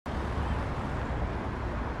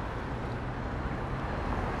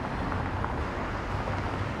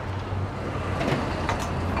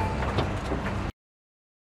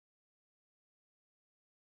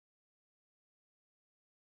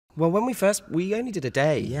Well, when we only did a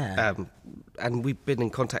day. Yeah. And we've been in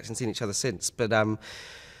contact and seen each other since. But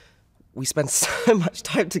we spend so much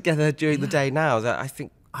time together during the day now that I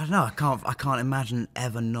think... I don't know, I can't imagine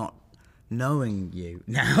ever not knowing you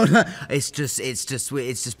now. it's just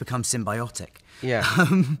become symbiotic. Yeah.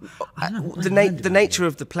 The nature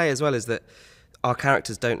of the play as well is that our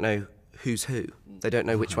characters don't know who's who. They don't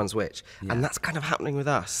know which one's which. Yeah. And that's kind of happening with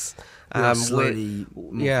us. We're slowly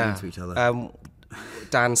morphing into each other.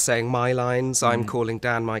 Dan's saying my lines, I'm calling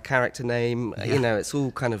Dan my character name. You know, it's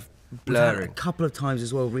all kind of blurring. We've had a couple of times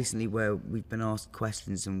as well recently where we've been asked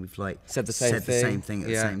questions and we've like said the same thing at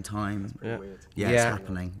the same time. Yeah. Yeah, it's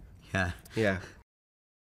happening. Yeah. Yeah.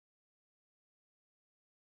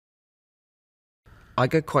 I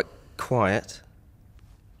go quite quiet.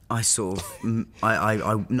 I sort of,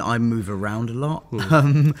 I move around a lot.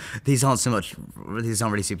 These aren't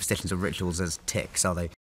really superstitions or rituals as tics, are they?